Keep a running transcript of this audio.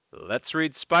Let's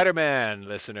read Spider-Man,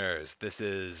 listeners. This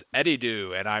is Eddie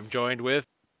Do, and I'm joined with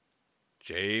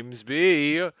James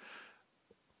B.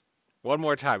 One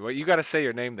more time. Well, you got to say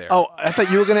your name there. Oh, I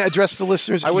thought you were going to address the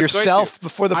listeners I was going to. yourself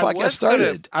before the podcast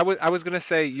started. I was gonna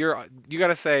say you got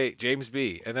to say James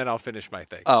B. and then I'll finish my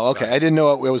thing. Oh, okay. Sorry. I didn't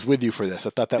know I was with you for this. I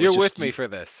thought that You're was with just me you. for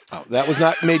this. Oh, that was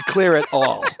not made clear at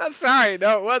all. I'm sorry.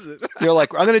 No, it wasn't. You're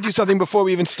like, I'm going to do something before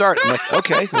we even start. I'm like,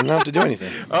 okay, I don't have to do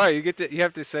anything. All right, you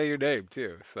have to say your name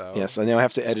too. So Yes, I now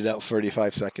have to edit out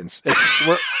 35 seconds.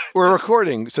 We're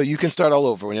recording, so you can start all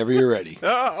over whenever you're ready.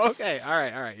 Oh, okay. All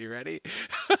right. You ready?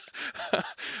 All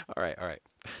right.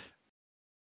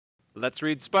 Let's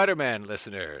read Spider-Man,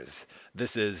 listeners.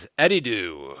 This is Eddie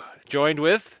Do, joined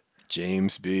with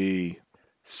James B.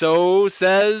 So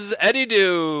Says Eddie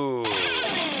Do.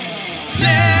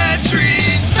 Let's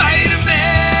read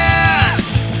Spider-Man!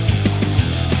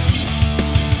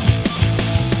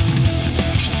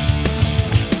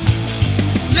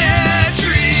 Let's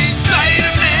read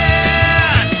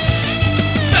Spider-Man!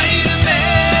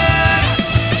 Spider-Man!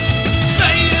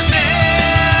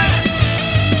 Spider-Man!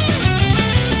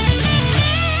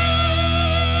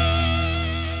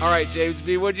 All right, James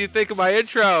B, what did you think of my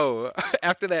intro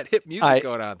after that hip music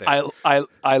going on there?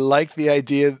 I like the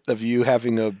idea of you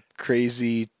having a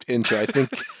crazy intro. I think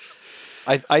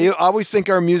I always think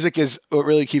our music is what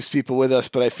really keeps people with us,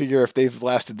 but I figure if they've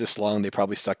lasted this long, they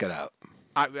probably stuck it out.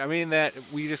 I mean that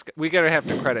we gotta have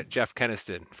to credit Jeff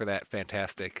Keniston for that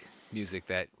fantastic music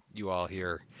that you all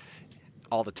hear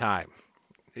all the time.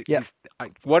 Yeah.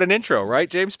 What an intro, right,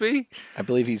 James B? I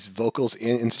believe he's vocals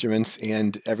and instruments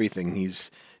and everything. He's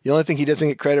the only thing he doesn't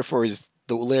get credit for is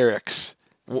the lyrics.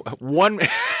 One.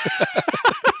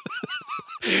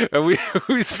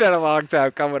 we spent a long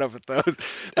time coming up with those.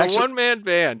 The one-man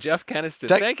band, Jeff Keniston.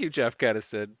 Thank you, Jeff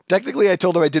Keniston. Technically, I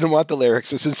told him I didn't want the lyrics,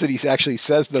 so since he actually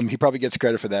says them, he probably gets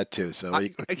credit for that too. So I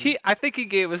think he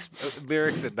gave us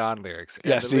lyrics and non-lyrics.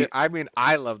 Yes, I mean,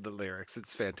 I love the lyrics.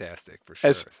 It's fantastic for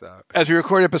sure. As we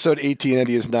record episode 18,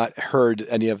 Eddie has not heard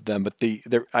any of them, but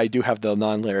I do have the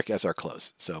non-lyric as our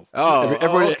close. So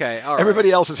okay, all right. Everybody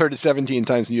else has heard it 17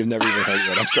 times, and you've never even heard it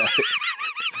yet. I'm sorry.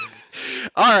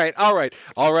 All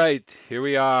right. Here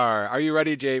we are. Are you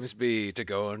ready, James B., to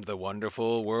go into the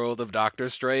wonderful world of Doctor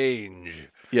Strange?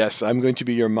 Yes, I'm going to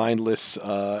be your mindless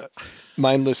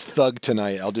thug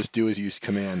tonight. I'll just do as you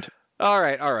command. All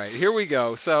right. Here we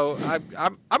go. So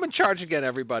I'm in charge again,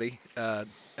 everybody.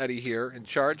 Eddie here in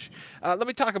charge. Let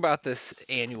me talk about this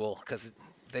annual because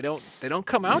they don't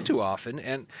come out too often,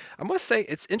 and I must say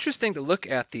it's interesting to look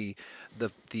at the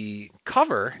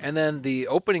cover and then the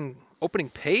opening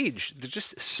page. They're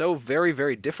just so very,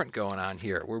 very different going on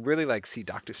here. We're really see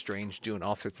Doctor Strange doing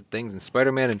all sorts of things and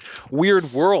Spider-Man and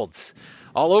weird worlds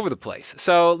all over the place.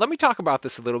 So let me talk about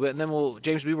this a little bit, and then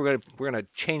James B, we're gonna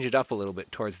change it up a little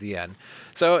bit towards the end.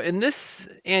 So in this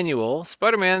annual,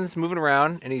 Spider-Man's moving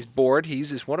around and he's bored. He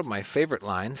uses one of my favorite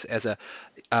lines he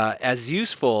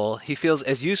feels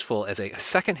as useful as a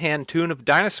secondhand tune of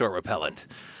dinosaur repellent,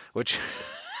 which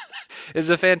is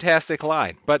a fantastic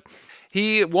line. But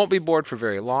he won't be bored for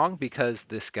very long because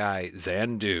this guy,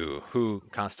 Zandu, who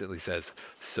constantly says,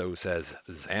 "So says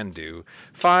Zandu,"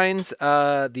 finds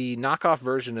the knockoff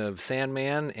version of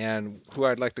Sandman and who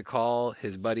I'd like to call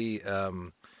his buddy,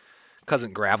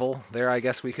 Cousin Gravel there, I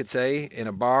guess we could say, in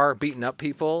a bar, beating up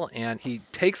people, and he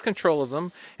takes control of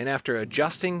them, and after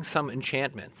adjusting some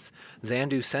enchantments,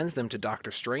 Zandu sends them to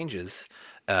Doctor Strange's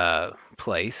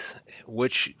place,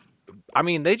 which I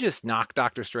mean, they just knock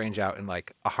Doctor Strange out in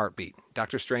a heartbeat.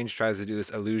 Doctor Strange tries to do this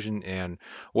illusion and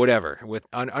whatever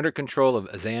under control of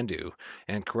Zandu.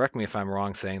 And correct me if I'm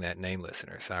wrong saying that name,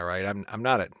 listeners. All right, I'm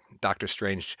not a Doctor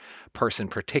Strange person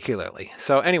particularly.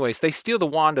 So, anyways, they steal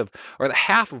the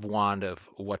half of wand of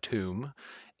Watum,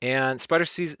 and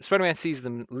Spider-Man sees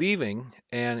them leaving,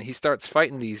 and he starts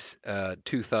fighting these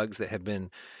two thugs that have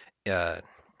been uh,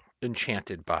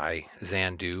 enchanted by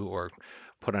Zandu or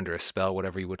put under a spell,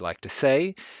 whatever you would like to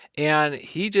say. And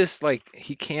he just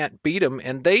he can't beat him,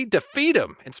 and they defeat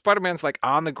him. And Spider-Man's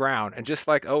on the ground, and just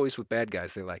like always with bad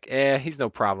guys, they're he's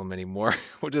no problem anymore.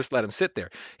 We'll just let him sit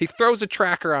there. He throws a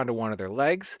tracker onto one of their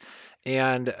legs,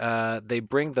 and they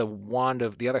bring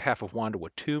the other half of Wanda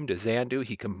Watum to Zandu.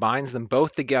 He combines them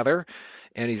both together,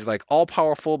 and he's all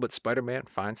powerful, but Spider-Man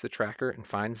finds the tracker and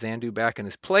finds Zandu back in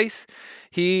his place.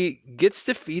 He gets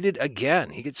defeated again.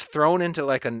 He gets thrown into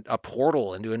a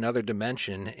portal into another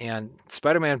dimension, and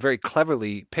Spider-Man very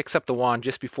cleverly picks up the wand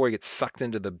just before he gets sucked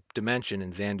into the dimension,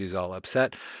 and Zandu's all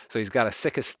upset. So he's got a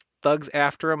sickest thugs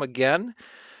after him again.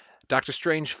 Doctor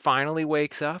Strange finally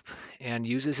wakes up and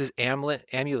uses his amulet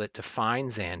to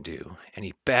find Zandu, and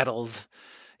he battles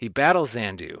He battles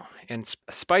Zandu, and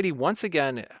Spidey once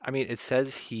again. I mean, it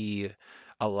says he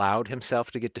allowed himself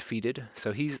to get defeated,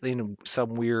 so he's in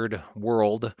some weird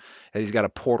world that he's got a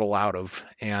portal out of,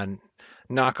 and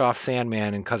knockoff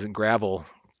Sandman and Cousin Gravel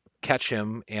catch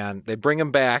him, and they bring him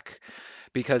back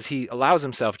because he allows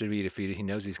himself to be defeated. He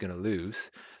knows he's going to lose,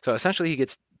 so essentially he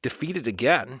gets defeated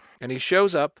again, and he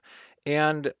shows up.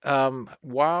 And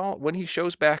when he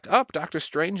shows back up, Doctor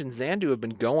Strange and Zandu have been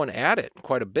going at it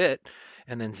quite a bit.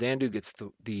 And then Zandu gets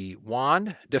the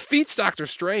wand, defeats Doctor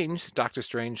Strange. Doctor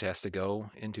Strange has to go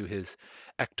into his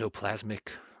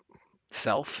ectoplasmic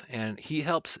self, and he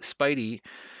helps Spidey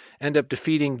end up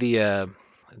defeating the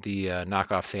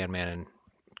knockoff Sandman and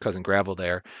Cousin Gravel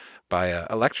there by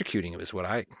electrocuting him. Is what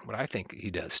I think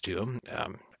he does to him.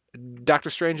 Doctor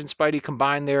Strange and Spidey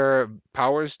combine their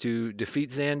powers to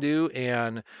defeat Zandu,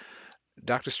 and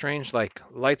Doctor Strange like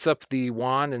lights up the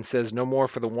wand and says, "No more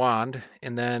for the wand,"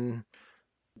 and then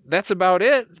that's about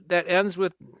it. That ends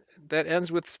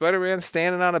with Spider-Man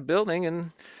standing on a building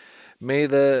and may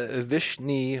the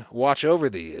Vishni watch over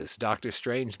thee, is Doctor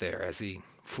Strange there as he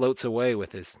floats away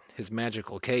with his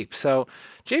magical cape. So,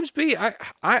 James B,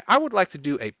 I would like to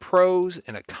do a pros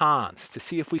and a cons to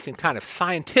see if we can kind of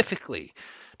scientifically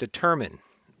determine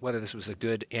whether this was a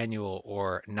good annual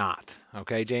or not.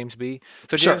 Okay, James B?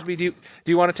 So, Sure. James B, do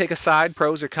you want to take a side,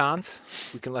 pros or cons?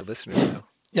 We can let listeners know.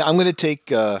 Yeah, I'm going to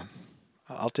take.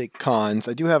 I'll take cons.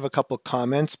 I do have a couple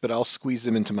comments, but I'll squeeze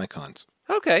them into my cons.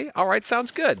 Okay, all right,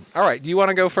 sounds good. All right, do you want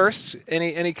to go first?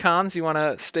 Any cons you want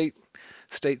to state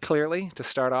clearly to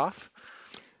start off?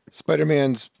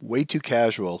 Spider-Man's way too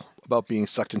casual about being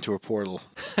sucked into a portal.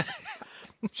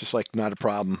 Just like not a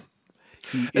problem.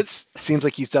 It seems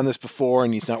like he's done this before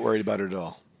and he's not worried about it at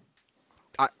all.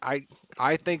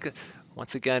 I think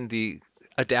once again the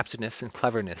adaptiveness and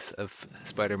cleverness of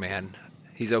Spider-Man.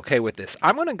 He's okay with this.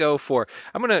 I'm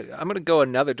gonna go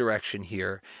another direction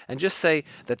here and just say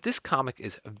that this comic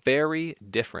is very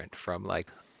different from like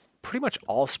pretty much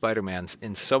all Spider-Mans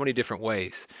in so many different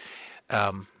ways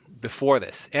before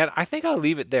this. And I think I'll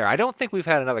leave it there. I don't think we've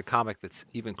had another comic that's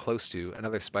even close to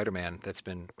another Spider-Man that's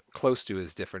been close to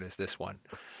as different as this one.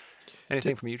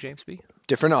 Anything from you, James B?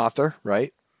 Different author,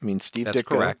 right? I mean, Steve That's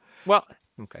Ditko. correct. Well,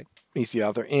 okay. He's the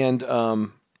author, and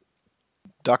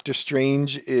Doctor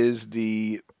Strange is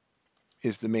the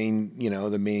main,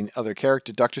 the main other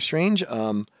character. Doctor Strange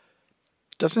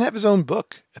doesn't have his own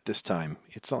book at this time.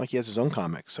 It's not like he has his own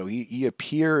comic. So he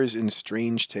appears in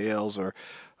Strange Tales, or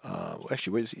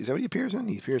actually, is that what he appears in?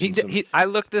 He appears in some... I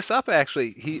looked this up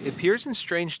actually. He appears in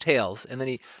Strange Tales, and then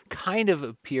he kind of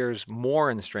appears more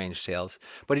in Strange Tales,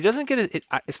 but he doesn't get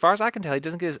as far as I can tell, he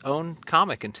doesn't get his own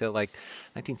comic until like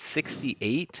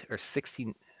 1968 or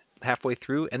 60. Halfway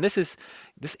through, and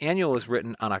this annual was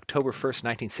written on October 1st,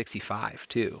 1965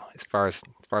 too, as far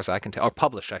as I can tell, or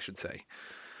published I should say.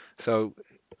 So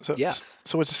yeah.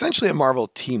 So it's essentially a Marvel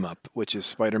team up, which is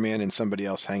Spider-Man and somebody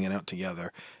else hanging out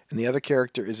together, and the other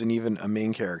character isn't even a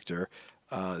main character.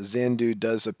 Zandu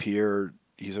does appear.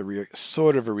 He's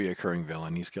sort of a reoccurring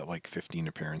villain. He's got like 15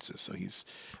 appearances, so he's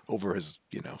over his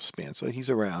span, so he's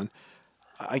around.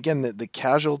 Again, the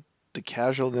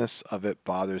casualness of it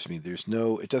bothers me.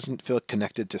 It doesn't feel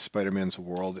connected to Spider-Man's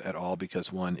world at all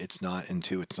because one, it's not, and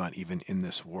two, it's not even in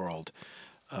this world.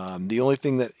 The only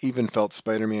thing that even felt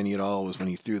Spider-Man-y at all was when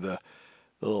he threw the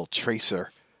little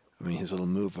tracer. I mean, his little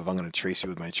move of "I'm going to trace you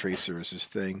with my tracer" is his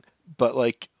thing. But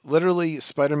like literally,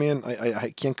 Spider-Man,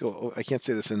 I can't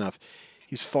say this enough.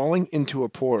 He's falling into a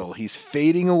portal. He's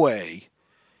fading away.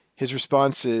 His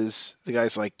response is, the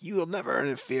guy's like, "You will never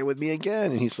interfere with me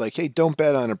again." And he's like, "Hey, don't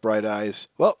bet on it, Bright Eyes.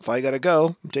 Well, if I gotta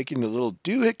go, I'm taking the little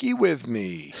doohickey with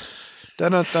me."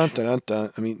 Dun dun dun dun dun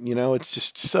dun. I mean, it's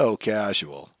just so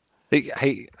casual.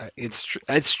 Hey,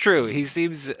 it's true. He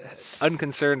seems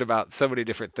unconcerned about so many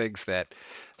different things that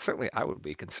certainly I would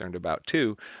be concerned about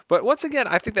too. But once again,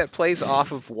 I think that plays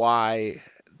off of why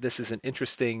this is an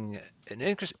interesting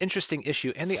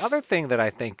issue. And the other thing that I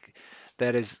think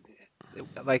that is,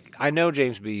 like, I know,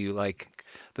 James B, you like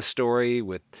the story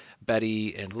with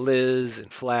Betty and Liz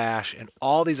and Flash and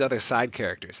all these other side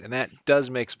characters, and that does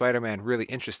make Spider-Man really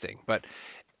interesting. But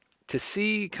to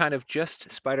see kind of just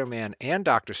Spider-Man and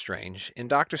Doctor Strange, in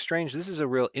Doctor Strange, this is a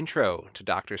real intro to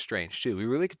Doctor Strange too. We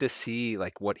really get to see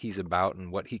like what he's about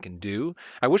and what he can do.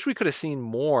 I wish we could have seen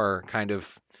more kind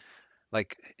of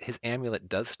like his amulet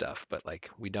does stuff, but like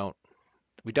we don't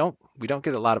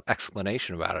get a lot of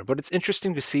explanation about it. But it's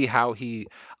interesting to see how he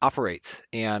operates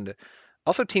and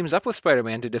also teams up with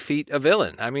Spider-Man to defeat a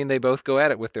villain. I mean, they both go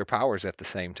at it with their powers at the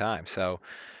same time. So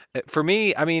for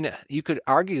me, I mean, you could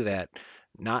argue that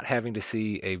not having to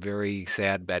see a very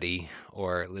sad Betty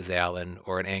or Liz Allen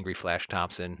or an angry Flash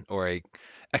Thompson or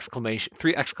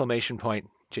three exclamation point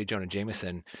J. Jonah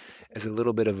Jameson is a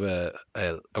little bit of a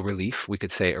relief. We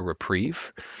could say a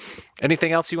reprieve.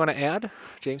 Anything else you want to add,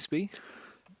 James B?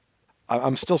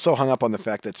 I'm still so hung up on the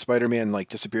fact that Spider-Man like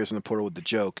disappears in the portal with the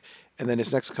joke, and then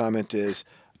his next comment is,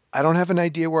 "I don't have an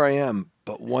idea where I am,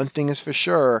 but one thing is for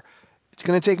sure, it's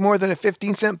going to take more than a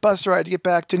 15-cent bus ride to get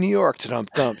back to New York." To dump,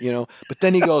 But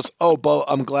then he goes, "Oh, Bo,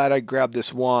 I'm glad I grabbed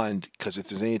this wand because if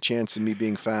there's any chance of me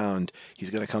being found,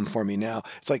 he's going to come for me now."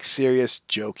 It's like serious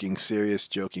joking,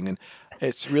 and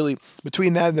it's really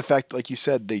between that and the fact, like you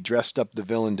said, they dressed up the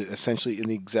villain to essentially in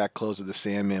the exact clothes of the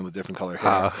Sandman with different color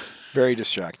hair. Very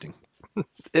distracting.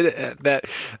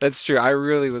 That's true. I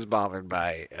really was bothered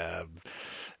by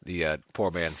the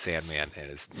poor man Sandman and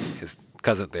his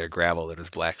cousin there, Gravel, in his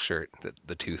black shirt,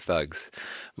 the two thugs.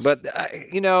 But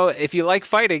if you like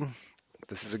fighting,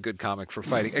 this is a good comic for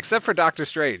fighting, except for Doctor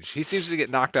Strange. He seems to get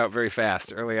knocked out very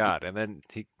fast early on, and then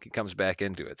he comes back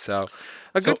into it. So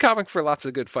a good comic for lots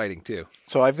of good fighting too.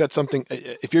 So I've got something.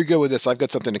 If you're good with this, I've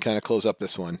got something to kind of close up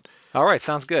this one. All right,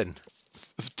 sounds good.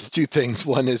 Two things.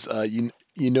 One is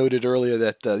you noted earlier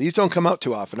that these don't come out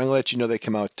too often. I'm going to let you know they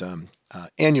come out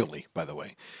annually, by the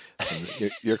way. So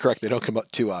you're correct. They don't come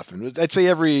out too often. I'd say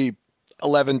every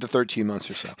 11 to 13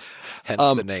 months or so. Hence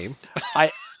the name.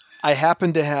 I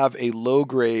happen to have a low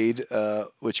grade,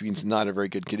 which means not a very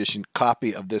good condition,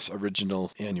 copy of this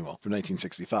original annual from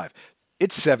 1965.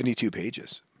 It's 72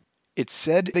 pages. It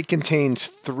said it contains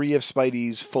 3 of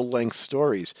Spidey's full-length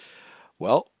stories.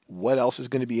 Well, what else is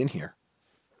going to be in here?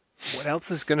 What else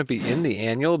is going to be in the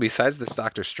annual besides this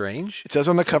Doctor Strange? It says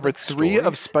on the cover, 3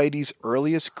 of Spidey's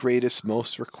earliest, greatest,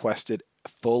 most requested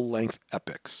full-length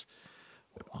epics.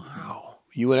 Wow.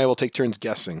 You and I will take turns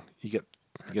guessing. You get,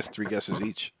 I guess, 3 guesses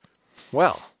each.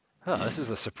 Well, this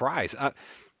is a surprise. I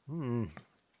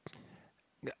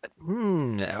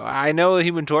know the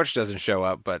Human Torch doesn't show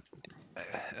up, but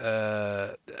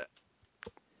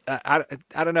I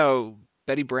don't know.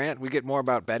 Betty Brant, we get more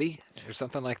about Betty or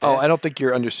something like that. Oh, I don't think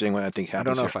you're understanding what I think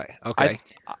happens. I don't know okay.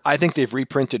 I think they've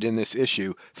reprinted in this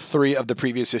issue 3 of the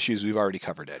previous issues we've already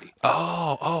covered, Eddie.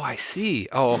 Oh, I see.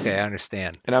 Oh, okay, I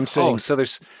understand. And I'm saying, so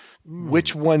there's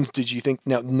which ones did you think?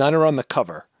 Now, none are on the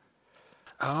cover.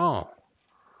 Oh,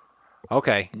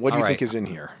 okay. What do you think is in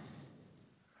here?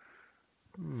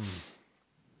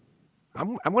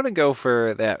 I'm going to go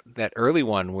for that early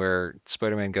one where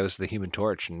Spider-Man goes to the Human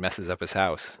Torch and messes up his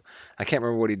house. I can't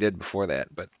remember what he did before that,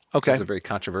 but okay, it's a very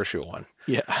controversial one.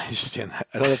 Yeah, I understand that.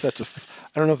 I don't know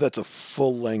if that's a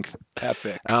full-length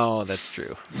epic. Oh, that's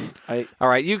true. All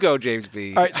right, you go, James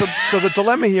B. All right, so the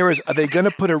dilemma here is: are they going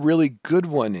to put a really good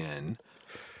one in,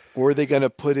 or are they going to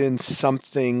put in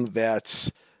something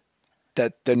that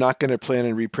they're not going to plan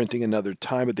on reprinting another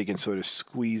time, but they can sort of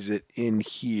squeeze it in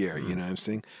here? You know what I'm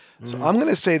saying? So I'm going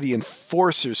to say the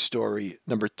Enforcer story,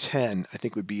 number 10, I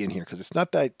think would be in here because it's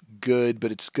not that good,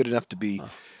 but it's good enough to be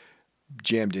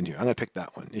jammed in here. I'm going to pick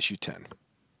that one, issue 10.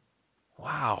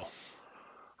 Wow.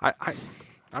 I'm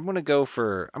going to go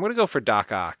for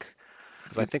Doc Ock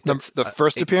because I think that's the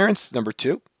first appearance, number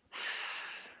 2.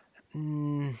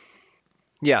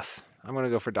 Yes. I'm going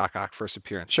to go for Doc Ock first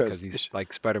appearance because he's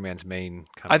like Spider-Man's main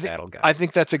kind of battle guy. I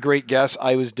think that's a great guess.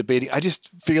 I was debating. I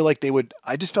just feel like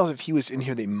I just felt if he was in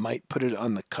here, they might put it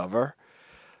on the cover.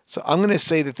 So I'm going to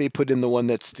say that they put in the one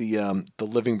that's the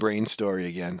Living Brain story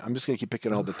again. I'm just going to keep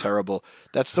picking all the terrible.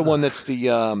 That's the one that's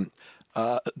the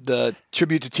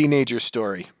Tribute to Teenagers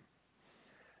story.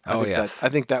 I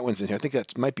think that one's in here. I think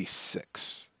that might be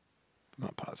 6. I'm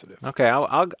not positive. Okay,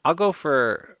 I'll go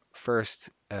for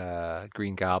first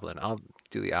Green Goblin. I'll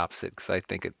do the opposite because I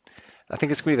think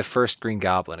it's gonna be the first Green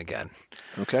Goblin again.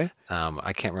 Okay.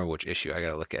 I can't remember which issue. I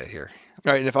gotta look at it here.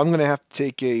 All right, and if I'm gonna have to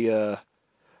take a,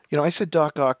 I said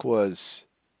Doc Ock was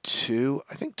 2.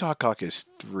 I think Doc Ock is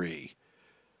 3.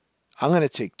 I'm gonna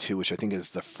take 2, which I think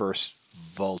is the first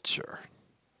Vulture.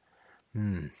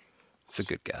 It's a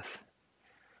good guess.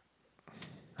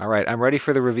 All right, I'm ready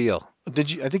for the reveal.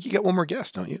 Did you? I think you got one more guess,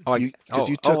 don't you? You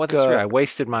took, that's true. I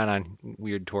wasted mine on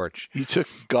Weird Torch. You took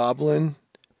Goblin,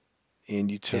 and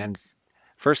you took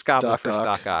first Goblin, first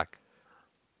Doc Ock.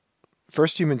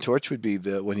 First Human Torch would be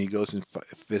when he goes and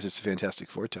visits the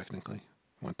Fantastic Four. Technically,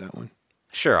 want that one?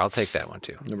 Sure, I'll take that one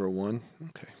too. Number 1.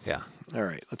 Okay. Yeah. All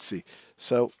right. Let's see.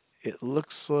 So it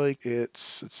looks like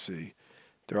it's. Let's see.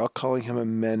 They're all calling him a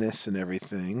menace and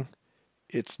everything.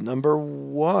 It's number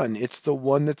 1. It's the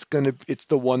one it's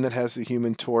the one that has the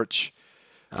Human Torch.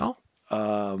 Oh.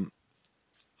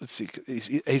 Let's see.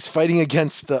 He's fighting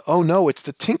against the. Oh no! It's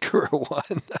the Tinkerer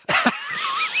one.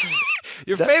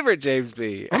 Your That- favorite James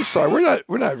B. I'm sorry,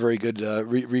 we're not very good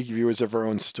reviewers of our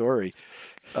own story,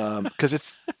 because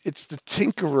it's the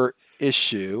Tinkerer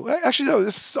issue. Actually, no,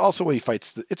 this is also when he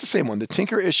fights. It's the same one. The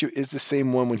Tinkerer issue is the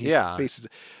same one when he Yeah. faces.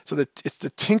 So it's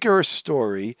the Tinkerer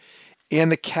story,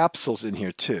 and the capsules in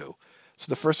here too. So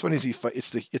the first one is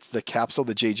it's the capsule,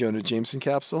 the J. Jonah Jameson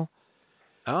capsule,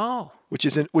 Oh, which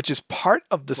is part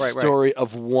of the Right, right. story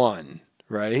of one,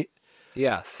 right?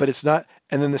 yes. But it's not.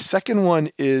 And then the second one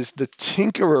is the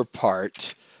Tinkerer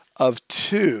part of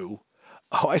two.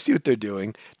 Oh, I see what they're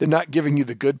doing. They're not giving you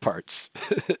the good parts.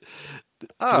 So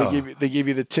Oh. they gave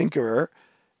you the Tinkerer,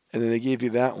 and then they gave you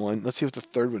that one. Let's see what the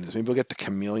third one is. Maybe we'll get the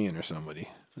Chameleon or somebody.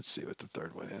 Let's see what the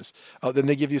third one is. Oh, then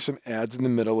they give you some ads in the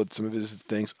middle with some of his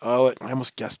things. Oh, I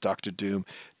almost guessed Doctor Doom.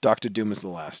 Doctor Doom is the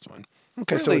last one.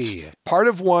 Okay, so Really? it's part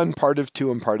of 1, part of 2,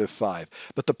 and part of 5.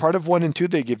 But the part of 1 and 2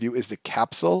 they give you is the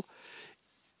capsule,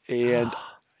 and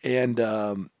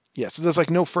yeah. So there's like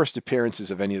no first appearances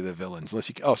of any of the villains unless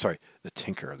you. Oh, sorry, the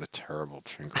Tinkerer, the terrible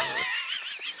Tinkerer.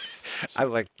 I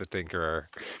like the Tinkerer.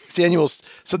 It's annuals.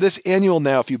 So this annual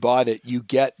now, if you bought it, you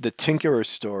get the Tinkerer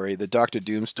story, the Doctor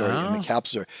Doom story, and the Oh.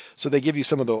 capsule. So they give you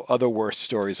some of the other worst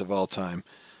stories of all time.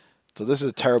 So this is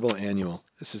a terrible annual.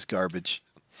 This is garbage.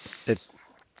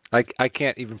 I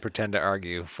can't even pretend to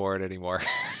argue for it anymore.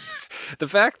 The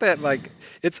fact that like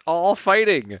it's all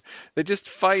fighting. They just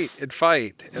fight, and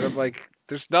I'm like,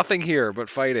 there's nothing here but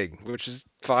fighting, which is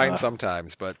fine Uh,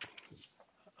 sometimes, but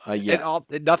Yeah.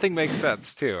 nothing makes sense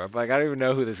too. I'm like, I don't even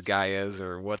know who this guy is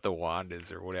or what the wand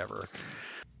is or whatever.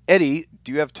 Eddie,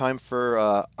 do you have time for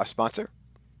a sponsor?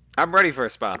 I'm ready for a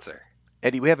sponsor.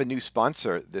 Eddie, we have a new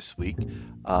sponsor this week.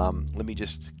 Let me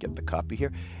just get the copy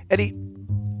here. Eddie,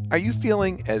 are you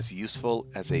feeling as useful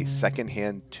as a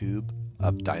secondhand tube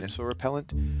of dinosaur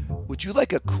repellent? Would you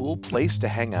like a cool place to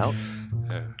hang out?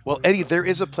 Well, Eddie, there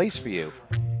is a place for you.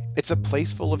 It's a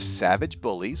place full of savage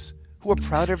bullies who are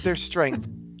proud of their strength,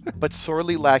 but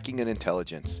sorely lacking in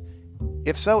intelligence.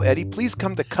 If so, Eddie, please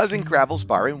come to Cousin Gravel's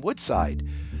Bar in Woodside.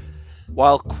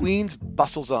 While Queens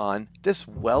bustles on, this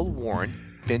well-worn,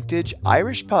 vintage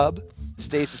Irish pub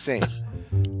stays the same.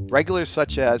 Regulars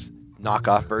such as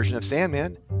knockoff version of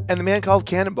Sandman and the man called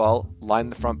Cannonball line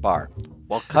the front bar,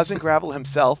 while Cousin Gravel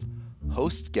himself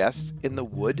hosts guests in the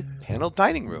wood-paneled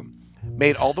dining room,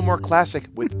 made all the more classic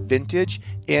with vintage,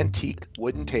 antique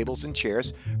wooden tables and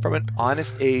chairs from an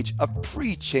honest age of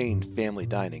pre-chained family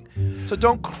dining. So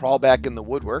don't crawl back in the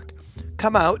woodwork.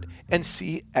 Come out and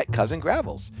see at Cousin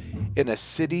Gravel's. In a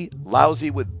city lousy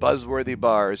with buzzworthy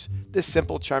bars, this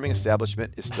simple, charming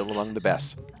establishment is still among the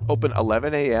best. Open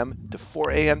 11 a.m. to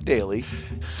 4 a.m. daily,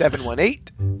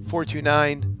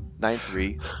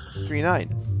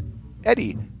 718-429-9339.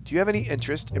 Eddie, do you have any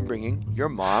interest in bringing your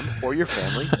mom or your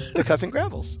family to Cousin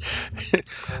Gravel's?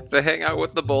 To hang out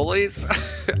with the bullies?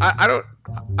 I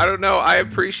don't know. I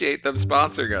appreciate them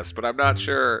sponsoring us, but I'm not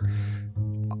sure.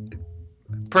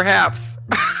 Perhaps.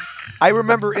 I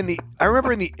remember in the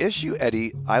issue,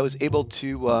 Eddie, I was able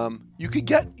to you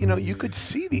could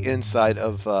see the inside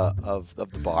of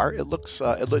the bar.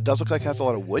 It does look like it has a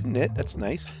lot of wood in it. That's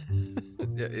nice.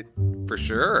 For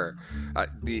sure.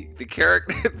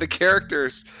 The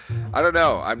characters, I don't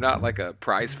know. I'm not like a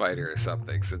prize fighter or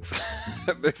something, since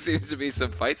there seems to be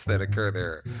some fights that occur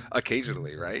there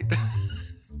occasionally, right?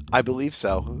 I believe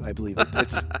so. I believe it.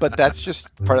 But that's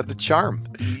just part of the charm.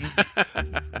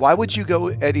 Why would you go,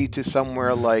 Eddie, to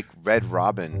somewhere like Red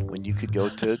Robin when you could go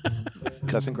to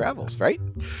Cousin Gravel's, right?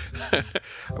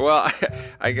 Well,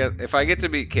 I guess if I get to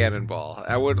meet Cannonball,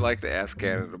 I would like to ask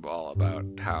Cannonball about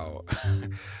how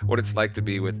what it's like to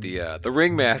be with the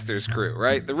Ringmaster's crew,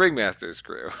 right? The Ringmaster's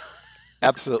crew.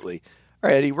 Absolutely. All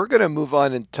right, Eddie, we're going to move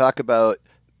on and talk about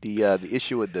the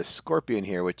issue with the Scorpion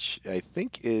here, which I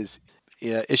think is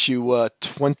issue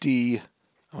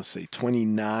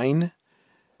 29.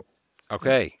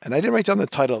 Okay. And I didn't write down the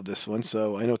title of this one,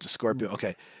 so I know it's a Scorpion.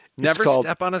 Okay. It's Never called,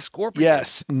 step on a scorpion.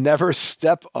 Yes, never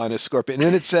step on a scorpion.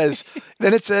 And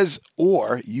then it says,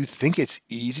 or you think it's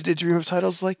easy to dream of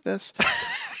titles like this,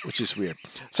 which is weird.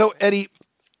 So Eddie,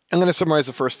 I'm going to summarize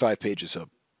the first 5 pages. So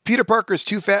Peter Parker's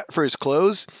too fat for his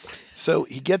clothes, so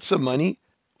he gets some money,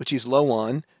 which he's low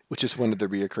on, which is one of the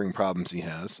reoccurring problems he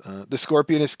has. The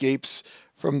Scorpion escapes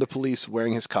from the police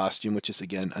wearing his costume, which is,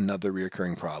 again, another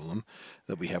reoccurring problem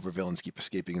that we have where villains keep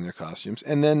escaping in their costumes.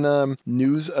 And then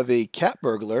news of a cat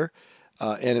burglar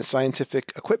and his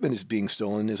scientific equipment is being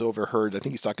stolen is overheard. I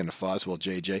think he's talking to Foswell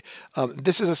JJ.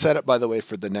 This is a setup, by the way,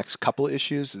 for the next couple of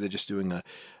issues. They're just doing a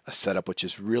setup, which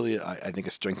is really, I think,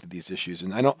 a strength of these issues.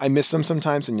 And I miss them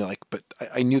sometimes, and you're like, but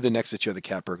I knew the next issue of the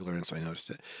cat burglar, and so I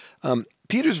noticed it.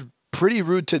 Peter's pretty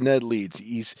rude to Ned Leeds.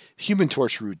 He's Human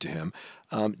Torch rude to him.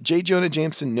 J. Jonah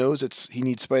Jameson knows he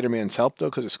needs Spider-Man's help, though,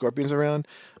 because the Scorpion's around.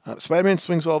 Spider-Man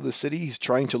swings all over the city. He's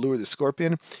trying to lure the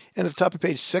Scorpion. And at the top of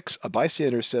page 6, a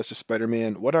bystander says to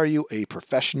Spider-Man, "What are you, a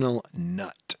professional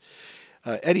nut?"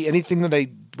 Eddie, anything that I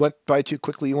went by too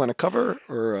quickly you want to cover,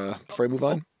 or before I move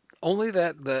on? Only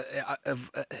that the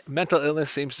mental illness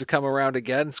seems to come around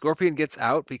again. Scorpion gets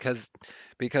out because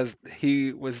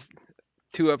he was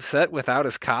too upset without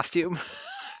his costume.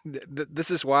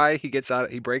 This is why he gets out.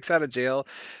 He breaks out of jail.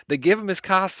 They give him his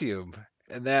costume,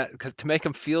 and that because to make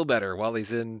him feel better while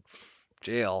he's in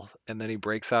jail, and then he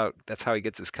breaks out. That's how he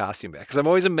gets his costume back. Because I'm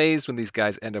always amazed when these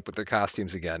guys end up with their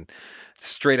costumes again,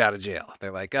 straight out of jail.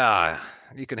 They're like,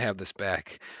 you can have this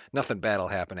back. Nothing bad will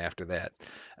happen after that.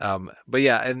 But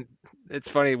yeah, and it's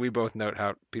funny. We both note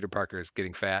how Peter Parker is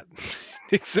getting fat.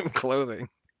 Needs some clothing.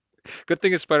 Good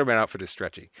thing his Spider-Man outfit is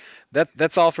stretchy.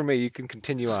 That's all for me. You can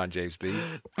continue on, James B.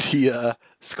 The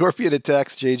Scorpion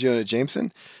attacks J. Jonah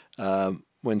Jameson.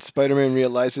 When Spider-Man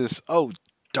realizes, oh,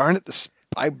 darn it,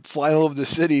 I'm flying all over the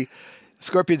city.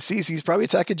 Scorpion sees he's probably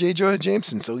attacking J. Jonah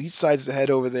Jameson, so he decides to head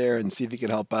over there and see if he can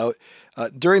help out.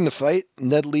 During the fight,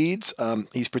 Ned Leeds,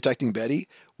 he's protecting Betty,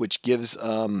 which gives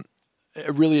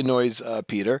it really annoys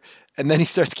Peter. And then he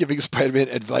starts giving Spider-Man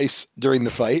advice during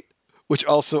the fight, which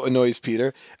also annoys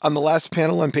Peter. On the last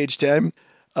panel on page 10,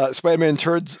 Spider-Man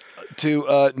turns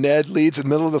to Ned Leeds in the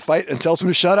middle of the fight and tells him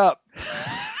to shut up.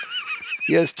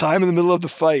 He has time in the middle of the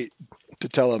fight to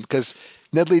tell him, because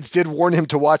Ned Leeds did warn him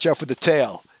to watch out for the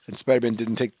tail, and Spider-Man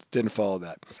didn't follow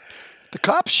that. The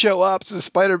cops show up, so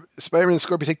Spider-Man and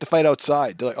Scorpion take the fight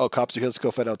outside. They're like, oh, cops are here, let's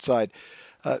go fight outside.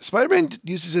 Spider-Man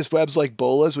uses his webs like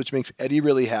bolas, which makes Eddie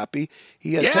really happy.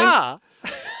 He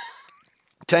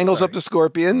tangles up the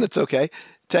Scorpion. That's okay.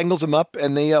 Tangles him up,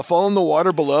 and they fall in the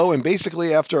water below. And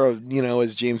basically, after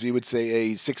as James B would say,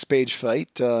 a 6-page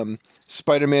fight,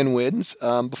 Spider-Man wins.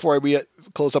 Before we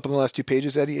close up on the last 2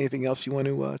 pages, Eddie, anything else you want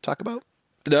to talk about?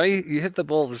 No, you hit the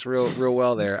bullets real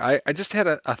well there. I just had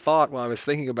a thought while I was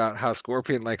thinking about how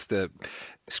Scorpion likes to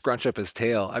scrunch up his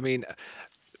tail. I mean,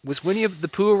 was Winnie the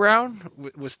Pooh around?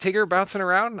 Was Tigger bouncing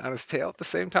around on his tail at the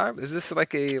same time? Is this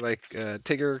like a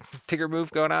Tigger move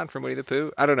going on from Winnie the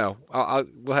Pooh? I don't know.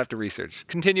 We'll have to research.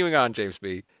 Continuing on, James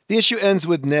B. The issue ends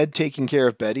with Ned taking care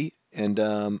of Betty, and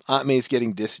Aunt May's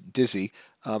getting dizzy.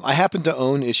 I happen to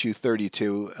own issue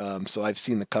 32, so I've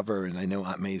seen the cover, and I know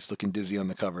Aunt May's looking dizzy on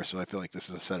the cover, so I feel like this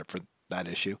is a setup for that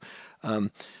issue.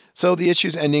 So the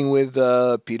issue's ending with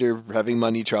Peter having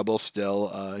money trouble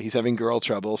still. He's having girl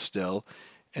trouble still.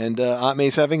 And Aunt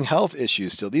May's having health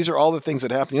issues still. These are all the things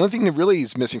that happen. The only thing that really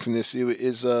is missing from this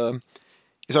is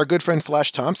our good friend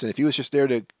Flash Thompson. If he was just there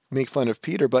to make fun of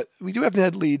Peter, but we do have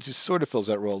Ned Leeds, who sort of fills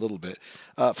that role a little bit.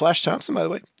 Flash Thompson, by the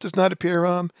way, does not appear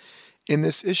in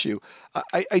this issue.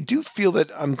 I do feel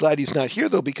that I'm glad he's not here,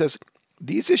 though, because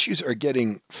these issues are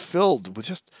getting filled with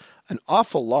just an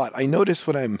awful lot. I notice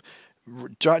when I'm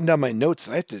jotting down my notes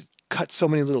that I have to cut so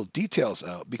many little details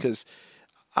out, because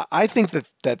I think that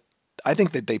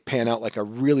they pan out like a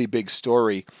really big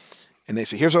story, and they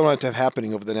say, here's what I want to have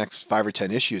happening over the next 5 or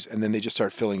 10 issues, and then they just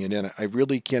start filling it in. I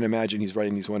really can't imagine he's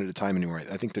writing these one at a time anymore.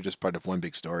 I think they're just part of one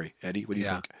big story. Eddie, what do you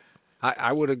think?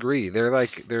 I would agree.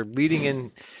 They're leading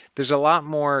in. There's a lot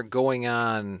more going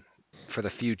on for the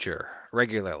future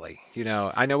regularly.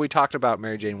 I know we talked about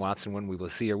Mary Jane Watson when we will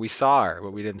see her. We saw her,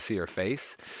 but we didn't see her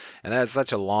face. And that's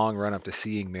such a long run up to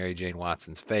seeing Mary Jane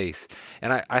Watson's face.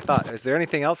 And I thought, is there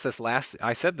anything else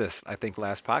I said this, I think,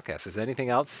 last podcast. Is anything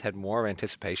else had more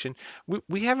anticipation?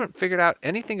 We haven't figured out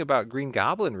anything about Green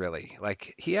Goblin, really.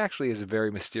 Like, he actually is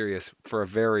very mysterious for a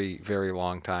very, very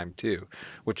long time, too,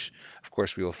 which, of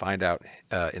course, we will find out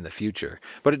in the future.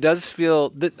 But it does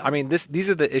feel these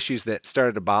are the issues that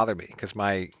started to bother me, because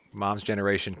my mom's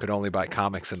generation could only buy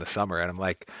comics in the summer, and I'm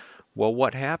like, well,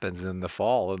 what happens in the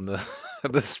fall and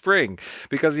the spring?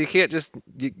 Because you can't just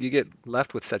you get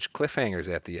left with such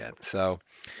cliffhangers at the end. So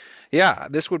yeah,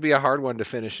 this would be a hard one to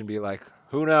finish and be like,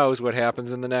 who knows what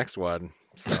happens in the next one.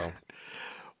 So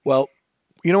well,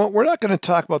 you know what, we're not going to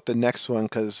talk about the next one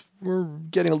because we're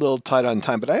getting a little tight on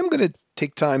time, but I am going to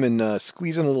take time and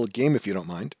squeeze in a little game, if you don't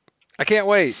mind. I can't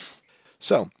wait.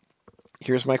 So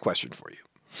here's my question for you.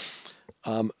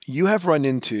 You have run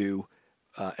into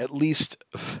at least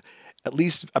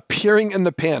appearing in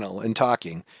the panel and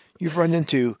talking, you've run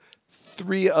into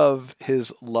 3 of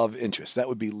his love interests. That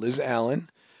would be Liz Allen,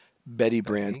 Betty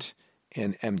Brant,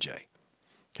 and MJ.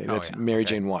 Okay, that's Mary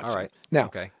Jane Watson. All right.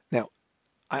 Now,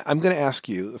 I'm going to ask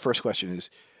you, the first question is,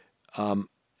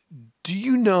 do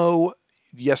you know,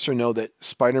 yes or no, that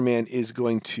Spider-Man is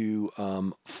going to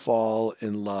fall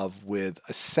in love with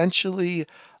essentially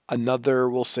another,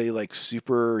 we'll say, like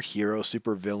superhero,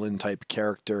 supervillain type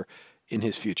character in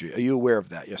his future. Are you aware of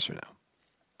that? Yes or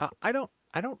no? I don't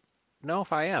know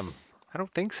if I am. I don't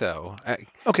think so.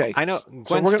 Okay. I know So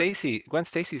Gwen we're Stacy. Gwen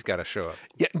Stacy's got to show up.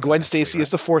 Yeah, Gwen eventually, Stacy right?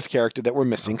 is the fourth character that we're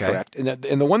missing, Okay. correct? And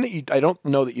the one that I don't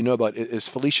know that you know about is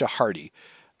Felicia Hardy.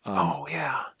 Oh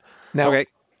yeah. Now, Okay.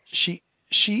 she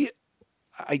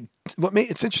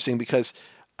it's interesting because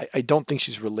I don't think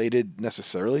she's related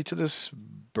necessarily to this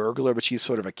burglar, but she's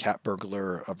sort of a cat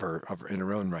burglar of her in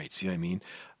her own right. See what I mean?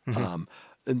 Mhm.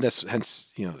 And that's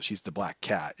hence she's the black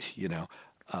cat.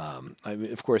 I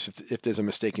mean, of course, if there's a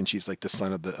mistake and she's like the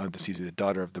son of the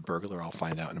daughter of the burglar, I'll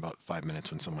find out in about 5 minutes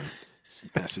when someone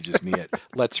messages me at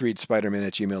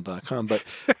letsreadspiderman@gmail.com. But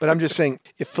I'm just saying,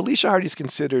 if Felicia Hardy is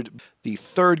considered the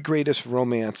third greatest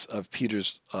romance of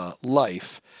Peter's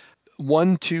life,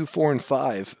 1, 2, 4, and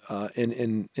 5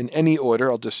 in any order,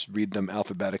 I'll just read them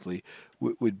alphabetically,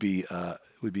 would be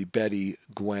Betty,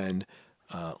 Gwen,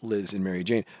 Liz, and Mary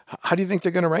Jane. How do you think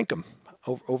they're going to rank them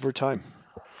over time?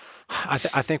 I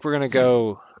think we're gonna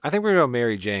go. I think we're gonna go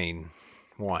Mary Jane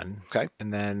 1, Okay.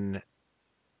 and then.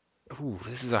 Ooh,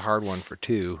 this is a hard one for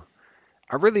 2.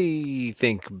 I really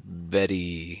think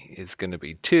Betty is gonna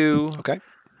be 2, Okay.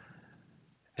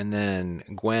 and then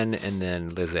Gwen, and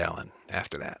then Liz Allen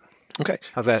after that. Okay.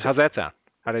 How's that? So- How's that sound?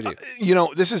 How'd I do?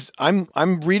 This is I'm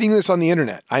reading this on the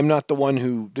internet. I'm not the one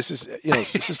who this is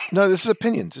this is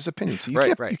opinions. This is opinions. So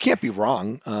Right. you can't be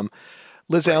wrong.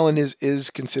 Liz Allen is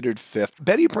considered 5th.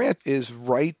 Betty Brant is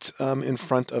right in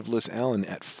front of Liz Allen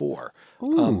at 4.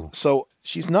 Ooh. So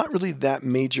she's not really that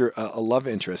major a love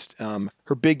interest.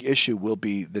 Her big issue will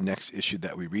be the next issue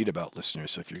that we read about,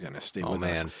 listeners. So if you're going to stay Oh, with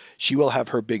us, man. she will have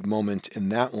her big moment in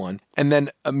that one. And then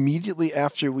immediately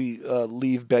after we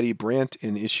leave Betty Brant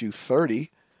in issue 30,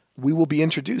 we will be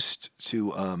introduced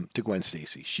to Gwen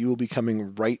Stacy. She will be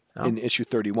coming right in issue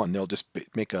 31. They'll just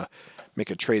make a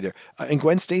trade there. And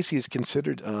Gwen Stacy is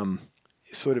considered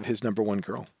sort of his number one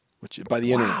girl, which by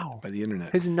the Wow.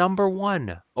 internet. His number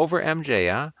 1 over MJ,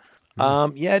 huh?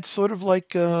 Yeah, it's sort of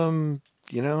like I mean,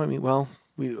 well,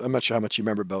 I'm not sure how much you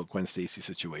remember about Gwen Stacy's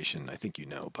situation. I think you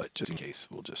know, but just in case,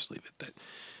 we'll just leave it that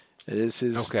it is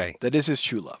his. Okay. That is his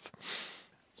true love.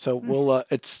 So we'll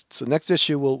next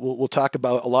issue we'll talk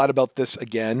about a lot about this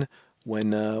again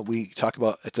when we talk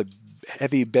about it's a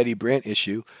heavy Betty Brant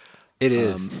issue. It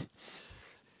is.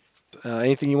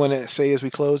 Anything you want to say as we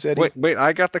close, Eddie? Wait,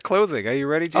 I got the closing. Are you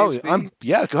ready, James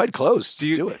B? Go ahead, close.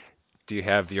 Do it. Do you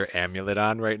have your amulet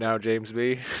on right now, James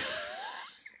B?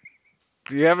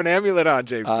 Do you have an amulet on,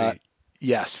 James B?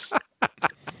 Yes.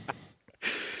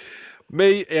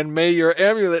 May your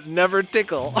amulet never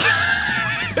tickle.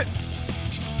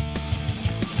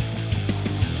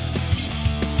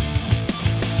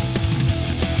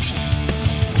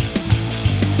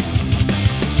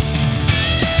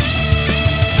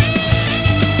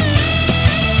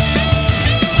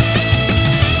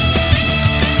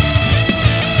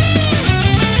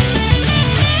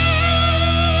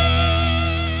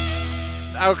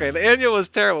 Okay, the annual was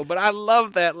terrible, but I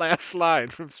love that last line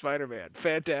from Spider-Man.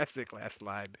 Fantastic last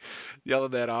line.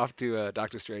 Yelling that off to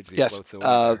Doctor Strange. As he Yes. floats away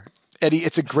there. Eddie,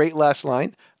 it's a great last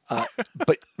line.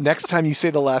 But next time you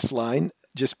say the last line,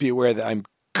 just be aware that I'm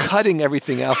cutting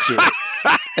everything after it,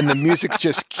 and the music's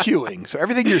just cueing. So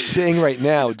everything you're saying right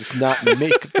now does not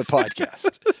make the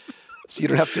podcast. So you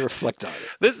don't have to reflect on it.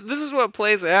 This is what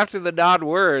plays after the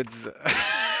non-words.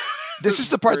 This is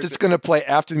the part that's going to play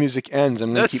after the music ends. I'm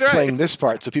going to That's keep right. playing this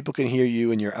part so people can hear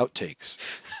you and your outtakes.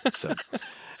 So,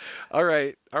 All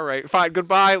right. Fine.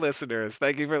 Goodbye, listeners.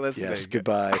 Thank you for listening. yes,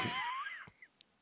 goodbye.